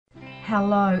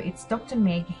Hello, it's Dr.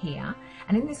 Meg here,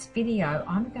 and in this video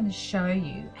I'm going to show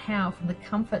you how from the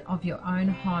comfort of your own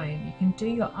home you can do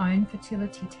your own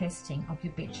fertility testing of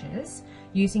your bitches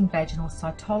using vaginal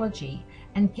cytology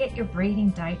and get your breeding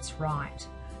dates right.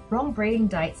 Wrong breeding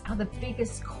dates are the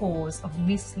biggest cause of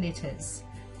missed litters.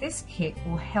 This kit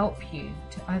will help you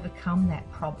to overcome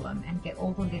that problem and get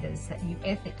all the litters that you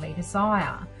ethically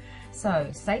desire. So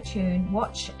stay tuned,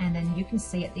 watch, and then you can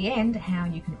see at the end how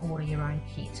you can order your own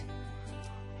kit.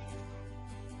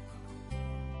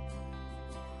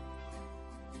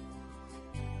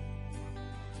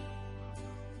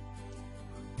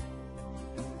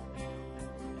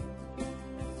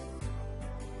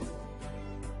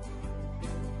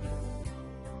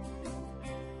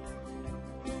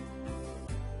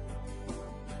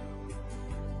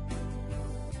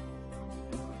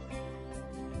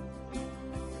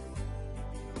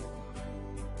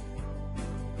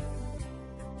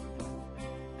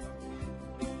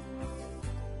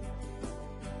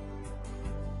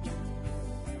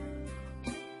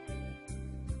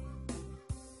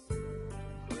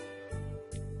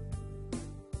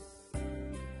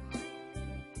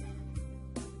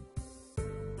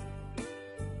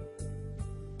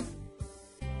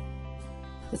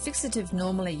 The fixative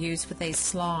normally used with these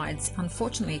slides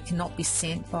unfortunately cannot be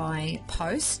sent by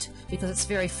post because it's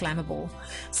very flammable.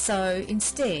 So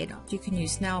instead you can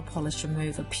use nail polish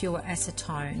remover, pure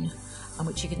acetone,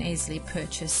 which you can easily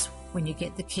purchase when you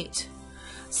get the kit.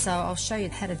 So I'll show you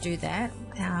how to do that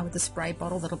with the spray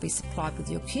bottle that'll be supplied with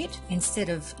your kit instead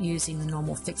of using the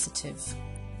normal fixative.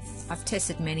 I've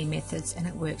tested many methods and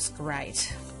it works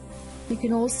great. You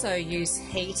can also use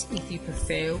heat if you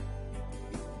prefer.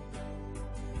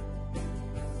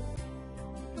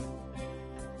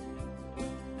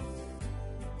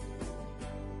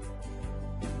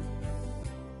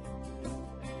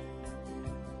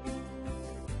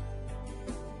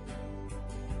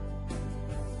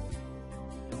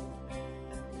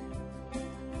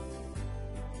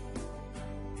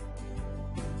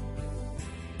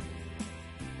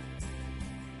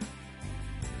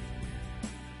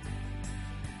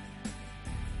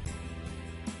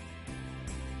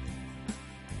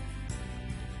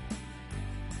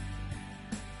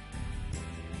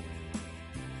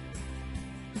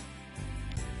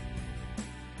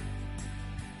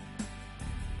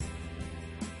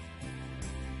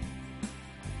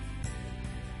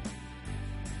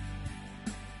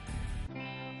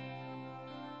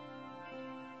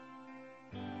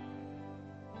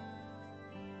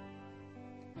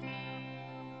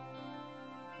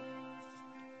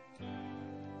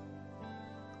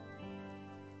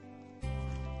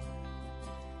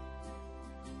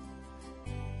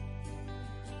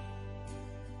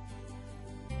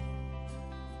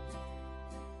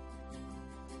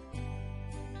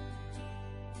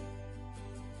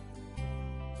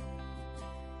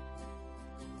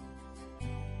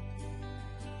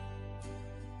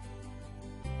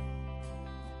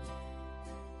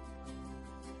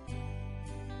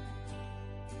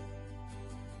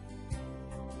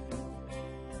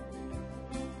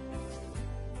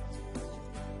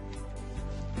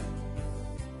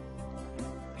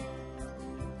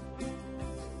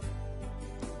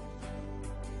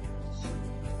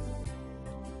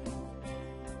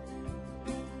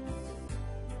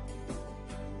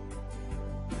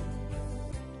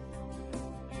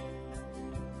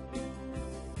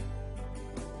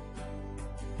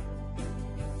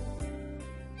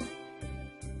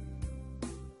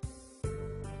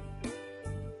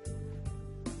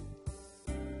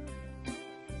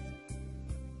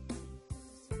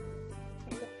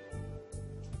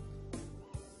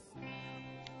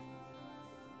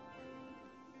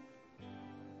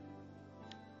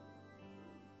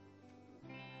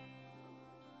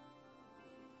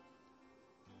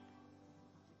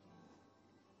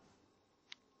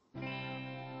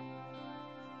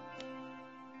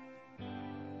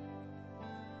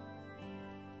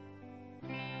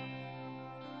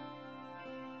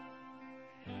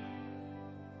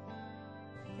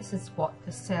 This is what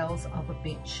the cells of a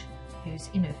bitch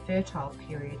who's in her fertile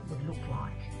period would look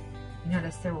like. You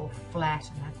notice they're all flat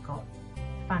and they've got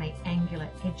funny angular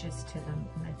edges to them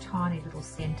and they're tiny little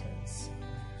centres.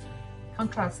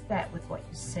 Contrast that with what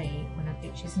you see when a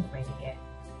bitch isn't ready yet.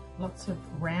 Lots of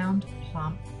round,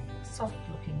 plump, soft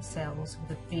looking cells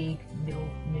with a big middle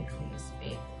nucleus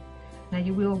bit. Now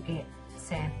you will get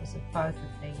samples of both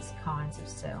of these kinds of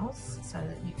cells so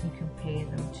that you can compare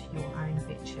them to your own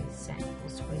bitch's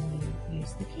samples when you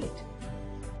use the kit.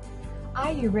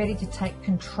 Are you ready to take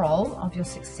control of your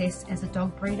success as a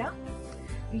dog breeder?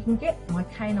 You can get my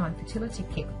canine fertility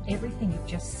kit with everything you've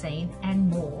just seen and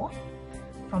more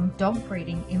from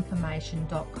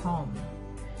dogbreedinginformation.com.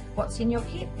 What's in your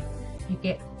kit? You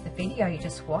get the video you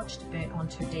just watched burnt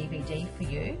onto DVD for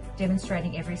you,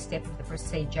 demonstrating every step of the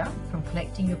procedure from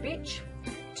collecting your bitch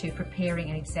to preparing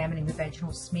and examining the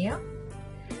vaginal smear.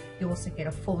 You also get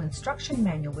a full instruction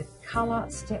manual with colour,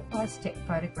 step-by-step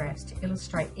photographs to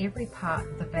illustrate every part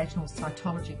of the vaginal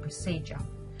cytology procedure,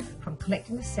 from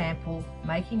collecting the sample,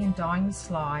 making and dyeing the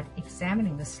slide,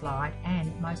 examining the slide,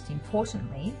 and most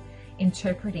importantly,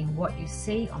 interpreting what you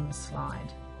see on the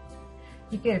slide.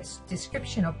 You get a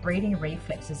description of breeding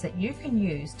reflexes that you can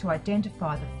use to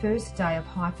identify the first day of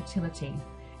high fertility,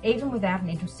 even without an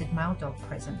interested male dog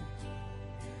present.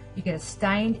 You get a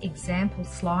stained example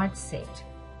slide set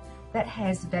that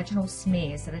has vaginal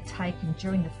smears that are taken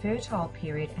during the fertile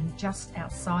period and just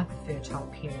outside the fertile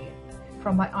period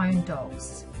from my own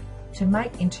dogs to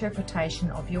make interpretation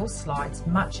of your slides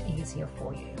much easier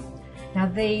for you. Now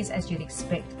these, as you'd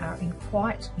expect, are in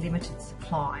quite limited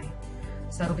supply,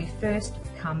 so it'll be first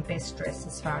come best dressed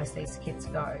as far as these kits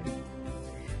go.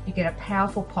 You get a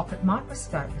powerful pocket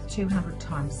microscope with 200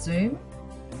 times zoom,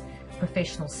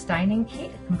 professional staining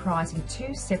kit comprising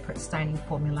 2 separate staining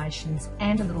formulations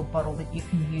and a little bottle that you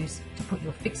can use to put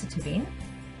your fixative in,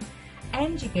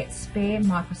 and you get spare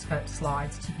microscope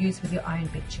slides to use with your own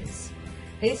bitches.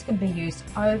 These can be used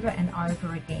over and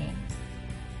over again.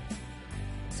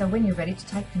 So when you're ready to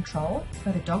take control,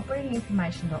 go to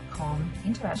dogbreedinginformation.com,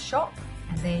 into our shop,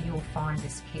 and there you'll find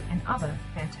this kit and other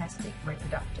fantastic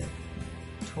reproductive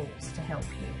tools to help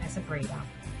you as a breeder.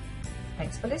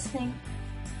 Thanks for listening.